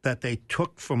that they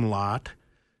took from Lot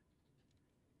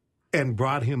and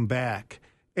brought him back.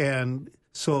 And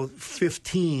so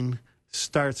 15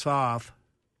 starts off,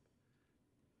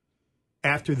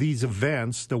 after these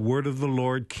events, the word of the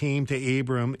Lord came to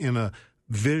Abram in a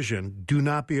vision. Do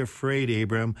not be afraid,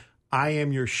 Abram. I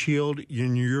am your shield,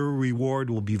 and your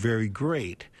reward will be very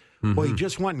great. Mm-hmm. Well, he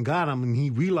just went and got him, and he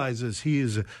realizes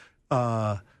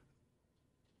that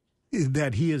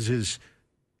he is his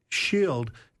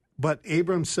shield. But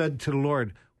Abram said to the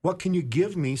Lord, what can you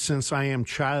give me since I am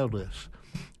childless?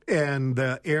 And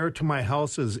the heir to my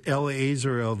house is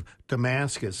Eleazar of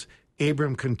Damascus.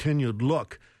 Abram continued,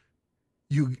 look,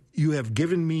 you have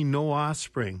given me no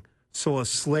offspring, so a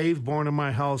slave born in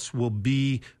my house will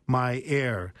be my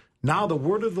heir. Now the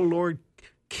word of the Lord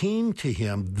came to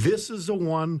him, this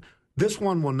one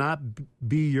will not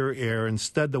be your heir.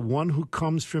 Instead, the one who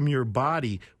comes from your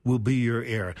body will be your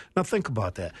heir. Now think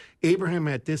about that. Abraham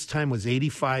at this time was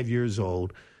 85 years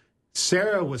old.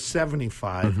 Sarah was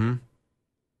 75. Mm-hmm.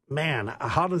 Man,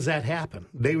 how does that happen?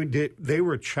 They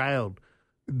were a child.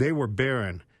 They were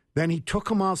barren. Then he took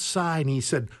them outside and he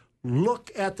said,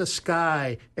 look at the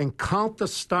sky and count the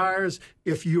stars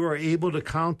if you are able to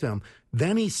count them.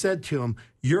 Then he said to him,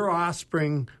 your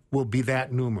offspring will be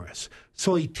that numerous.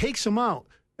 So he takes him out,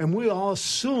 and we all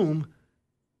assume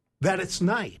that it's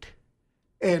night.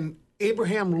 And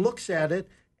Abraham looks at it,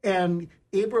 and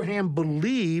Abraham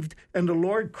believed, and the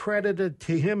Lord credited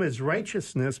to him as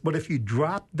righteousness. But if you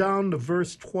drop down to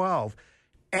verse 12,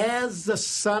 as the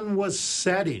sun was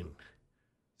setting,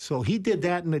 so he did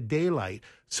that in the daylight.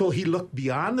 So he looked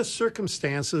beyond the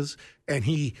circumstances, and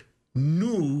he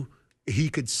knew he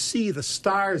could see the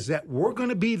stars that were going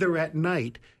to be there at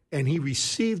night, and he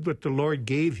received what the Lord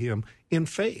gave him in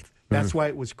faith. That's why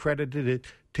it was credited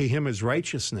to him as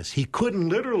righteousness. He couldn't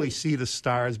literally see the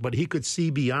stars, but he could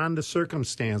see beyond the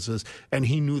circumstances, and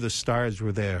he knew the stars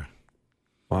were there.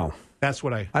 Wow. That's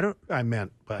what I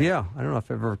meant. Yeah, I don't know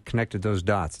if I've ever connected those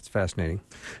dots. It's fascinating.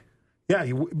 Yeah,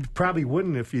 you probably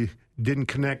wouldn't if you didn't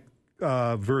connect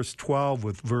verse 12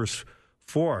 with verse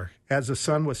 4. As the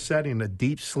sun was setting, a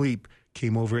deep sleep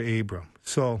came over Abram.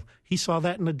 So he saw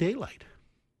that in the daylight.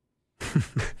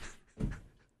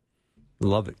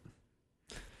 Love it.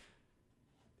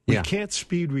 You can't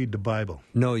speed read the Bible.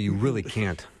 No, you really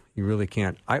can't. You really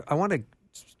can't. I want to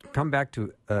come back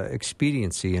to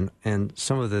expediency and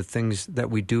some of the things that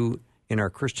we do in our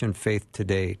Christian faith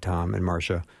today, Thom and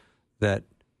Marcia, that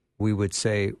we would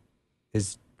say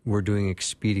is we're doing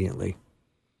expediently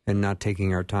and not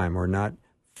taking our time or not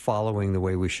following the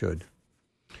way we should.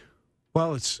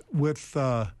 Well, it's with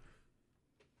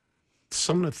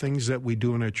some of the things that we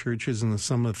do in our churches and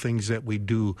some of the things that we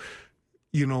do.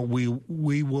 You know,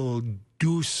 we will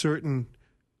do certain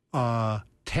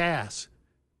tasks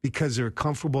because they're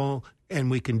comfortable and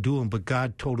we can do them. But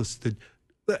God told us that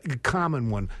the common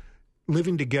one,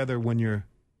 living together when you're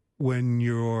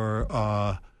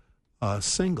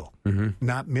single,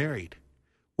 not married.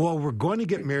 Well, we're going to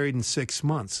get married in 6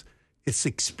 months. It's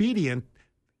expedient.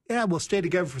 Yeah, we'll stay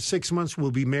together for 6 months.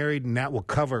 We'll be married, and that will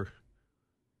cover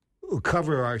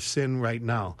our sin right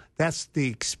now. That's the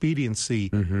expediency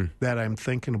that I'm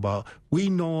thinking about. We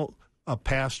know a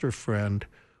pastor friend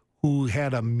who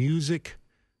had a music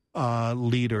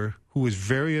leader who was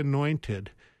very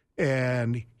anointed,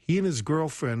 and he and his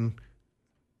girlfriend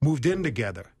moved in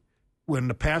together. When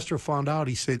the pastor found out,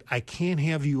 he said, I can't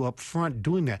have you up front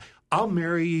doing that. I'll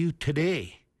marry you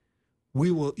today.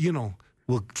 We will,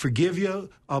 we'll forgive you.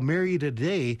 I'll marry you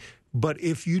today. But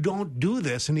if you don't do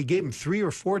this, and he gave him 3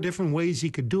 or 4 different ways he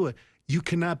could do it, you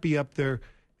cannot be up there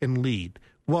and lead.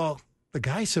 Well, the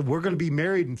guy said, we're going to be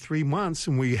married in 3 months,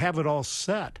 and we have it all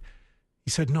set.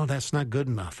 He said, no, that's not good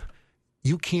enough.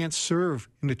 You can't serve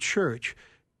in the church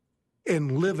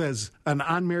and live as an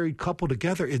unmarried couple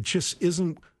together. It just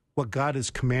isn't what God has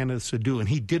commanded us to do. And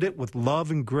he did it with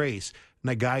love and grace. And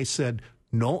the guy said,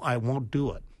 no, I won't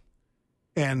do it.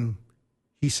 And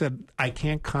he said, I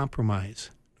can't compromise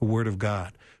the Word of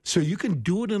God. So you can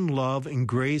do it in love and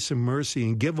grace and mercy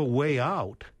and give a way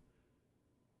out.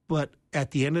 But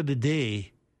at the end of the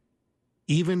day,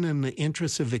 even in the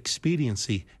interest of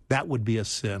expediency, that would be a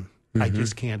sin. I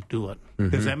just can't do it.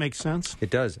 Does that make sense? It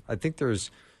does. I think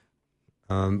there's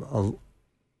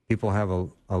people have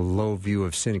a low view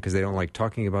of sin because they don't like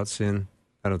talking about sin.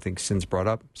 I don't think sin's brought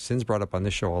up. Sin's brought up on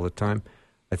this show all the time.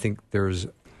 I think there's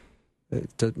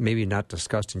maybe not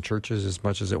discussed in churches as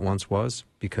much as it once was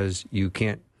because you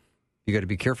got to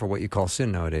be careful what you call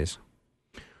sin nowadays.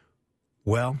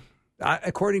 Well,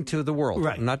 according to the world,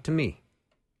 right. Not to me.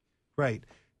 Right.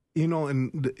 In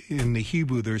the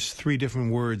Hebrew, there's 3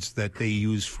 different words that they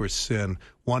use for sin.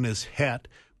 One is het,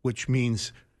 which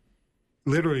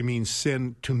literally means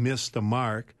sin, to miss the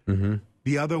mark.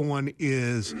 The other one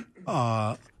is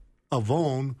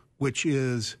avon, which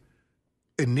is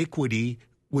iniquity,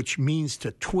 which means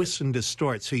to twist and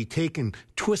distort. So you take and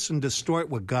twist and distort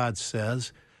what God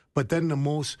says. But then the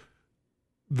most,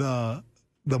 to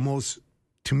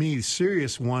me,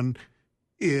 serious one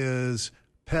is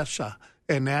pesha,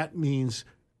 and that means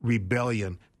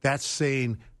rebellion. That's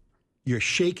saying you're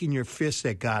shaking your fist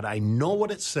at God. I know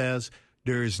what it says.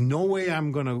 There is no way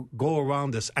I'm going to go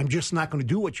around this. I'm just not going to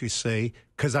do what you say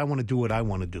because I want to do what I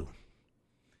want to do.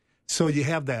 So you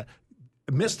have that.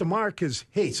 Miss the mark is,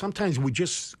 hey, sometimes we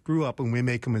just screw up and we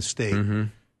make a mistake.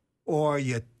 Or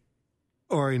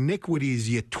iniquities,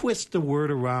 you twist the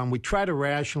word around. We try to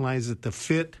rationalize it to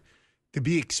fit, to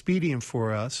be expedient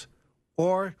for us.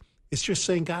 Or it's just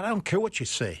saying, God, I don't care what you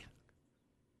say.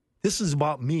 This is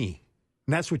about me.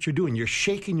 And that's what you're doing. You're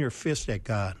shaking your fist at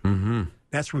God.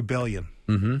 That's rebellion.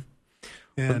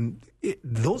 And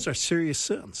those are serious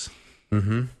sins.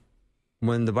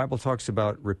 When the Bible talks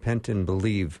about repent and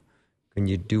believe, can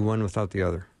you do one without the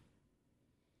other?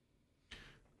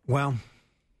 Well,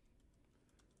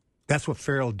 that's what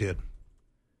Pharaoh did.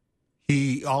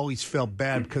 He always felt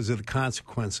bad because of the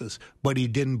consequences, but he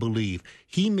didn't believe.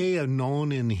 He may have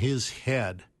known in his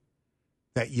head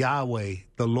that Yahweh,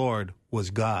 the Lord,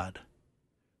 was God,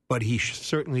 but he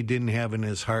certainly didn't have in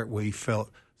his heart where he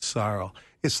felt sorrow.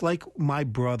 It's like my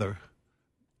brother,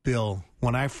 Bill.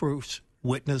 When I first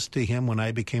witnessed to him, when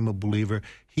I became a believer,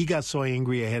 he got so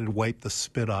angry I had to wipe the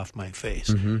spit off my face.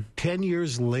 Mm-hmm. 10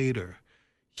 years later,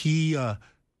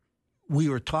 we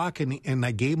were talking, and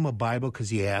I gave him a Bible because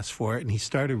he asked for it, and he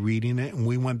started reading it, and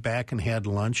we went back and had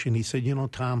lunch, and he said, you know,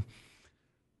 Tom,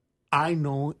 I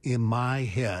know in my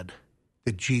head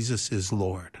that Jesus is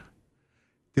Lord.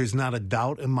 There's not a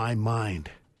doubt in my mind.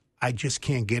 I just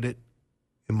can't get it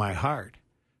in my heart.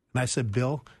 And I said,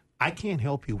 Bill, I can't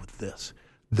help you with this.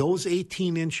 Those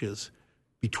 18 inches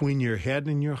between your head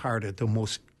and your heart are the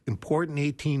most important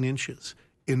 18 inches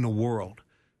in the world.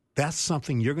 That's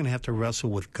something you're going to have to wrestle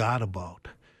with God about,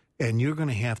 and you're going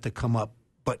to have to come up.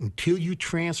 But until you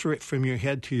transfer it from your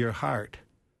head to your heart,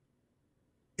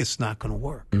 it's not going to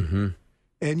work. Mm-hmm.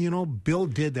 And, you know, Bill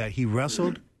did that. He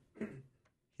wrestled.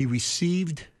 He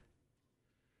received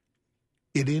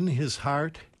it in his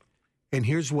heart. And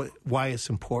here's why it's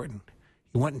important.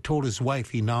 He went and told his wife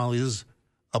he now is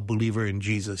a believer in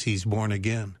Jesus. He's born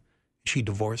again. She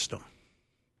divorced him.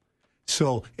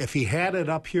 So if he had it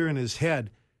up here in his head,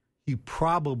 he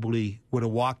probably would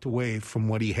have walked away from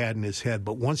what he had in his head.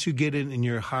 But once you get it in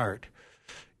your heart,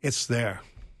 it's there.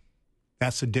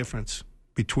 That's the difference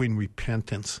between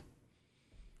repentance.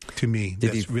 To me,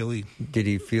 did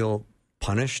he feel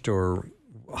punished, or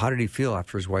how did he feel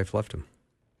after his wife left him?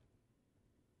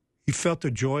 He felt the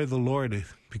joy of the Lord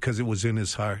because it was in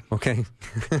his heart. Okay.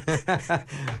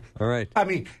 All right. I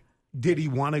mean, did he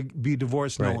want to be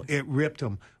divorced? No, Right. it ripped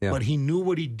him. Yeah. But he knew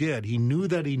what he did. He knew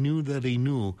that he knew that he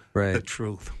knew Right. the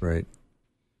truth. Right.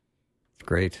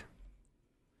 Great.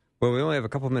 Well, we only have a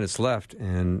couple minutes left,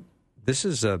 and this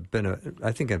has been,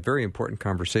 I think, a very important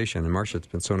conversation. And Marcia, it's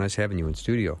been so nice having you in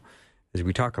studio as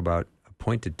we talk about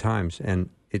appointed times. And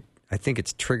I think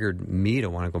it's triggered me to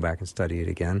want to go back and study it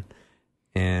again.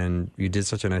 And you did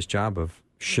such a nice job of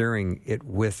sharing it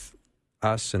with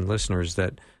us and listeners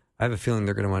that I have a feeling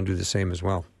they're going to want to do the same as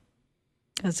well.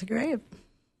 That's great.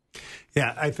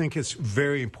 Yeah, I think it's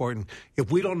very important.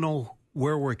 If we don't know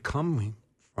where we're coming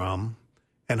from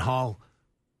and how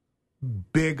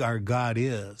big our God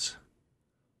is,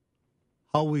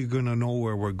 how are we going to know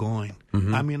where we're going?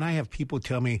 Mm-hmm. I mean, I have people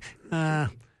tell me, I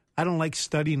don't like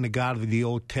studying the God of the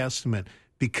Old Testament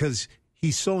because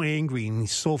he's so angry and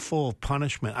he's so full of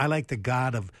punishment. I like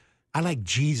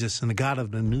Jesus and the God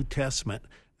of the New Testament.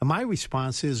 And my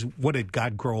response is, what, did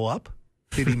God grow up?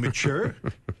 Did he mature?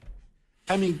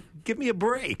 I mean, give me a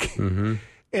break. Mm-hmm.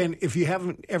 And if you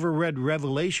haven't ever read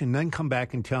Revelation, then come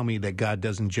back and tell me that God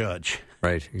doesn't judge.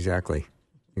 Right, exactly.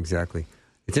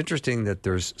 It's interesting that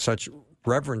there's such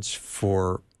reverence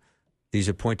for these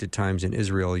appointed times in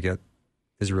Israel, yet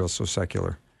Israel's so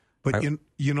secular. But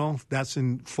you know, that's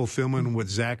in fulfillment of what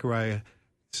Zechariah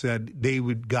said.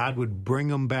 God would bring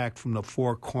them back from the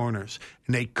four corners,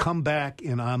 and they'd come back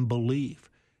in unbelief.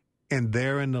 And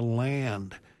there in the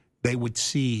land, they would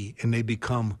see, and they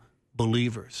become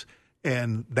believers.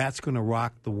 And that's going to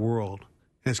rock the world,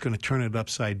 and it's going to turn it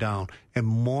upside down. And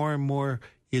more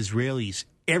Israelis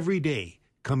every day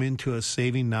come into a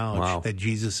saving knowledge that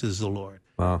Jesus is the Lord.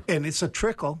 Wow. And it's a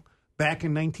trickle. Back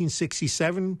in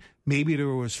 1967, maybe there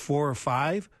was 4 or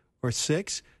 5 or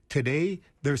 6. Today,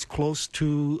 there's close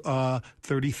to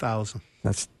 30,000.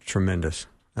 That's tremendous.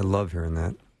 I love hearing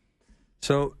that.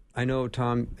 So I know,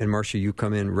 Thom and Marcia, you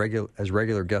come in as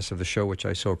regular guests of the show, which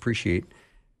I so appreciate.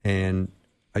 And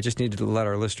I just needed to let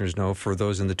our listeners know, for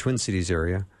those in the Twin Cities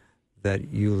area,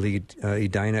 that you lead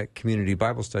Edina Community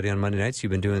Bible Study on Monday nights.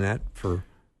 You've been doing that for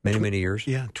many, many years.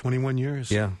 Yeah, 21 years.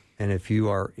 Yeah. And if you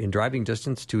are in driving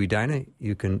distance to Edina,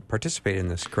 you can participate in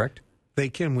this, correct? They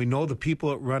can. We know the people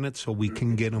that run it, so we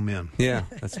can get them in. Yeah,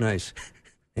 that's nice.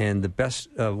 And the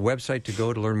best website to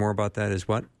go to learn more about that is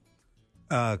what?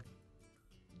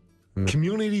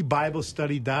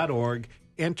 CommunityBibleStudy.org.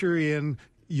 Enter in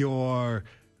your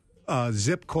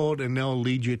zip code, and they'll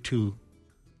lead you to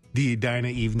the Edina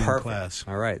evening class.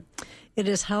 All right. It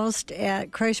is housed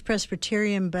at Christ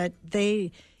Presbyterian, but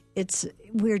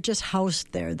we're just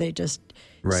housed there.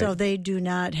 So they do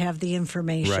not have the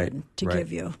information to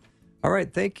give you. All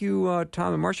right. Thank you,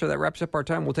 Thom and Marcia. That wraps up our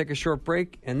time. We'll take a short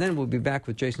break, and then we'll be back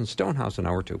with Jason Stonehouse in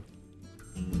hour 2.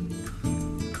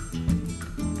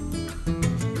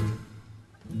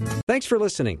 Thanks for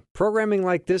listening. Programming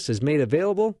like this is made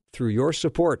available through your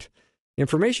support.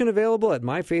 Information available at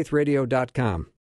myfaithradio.com.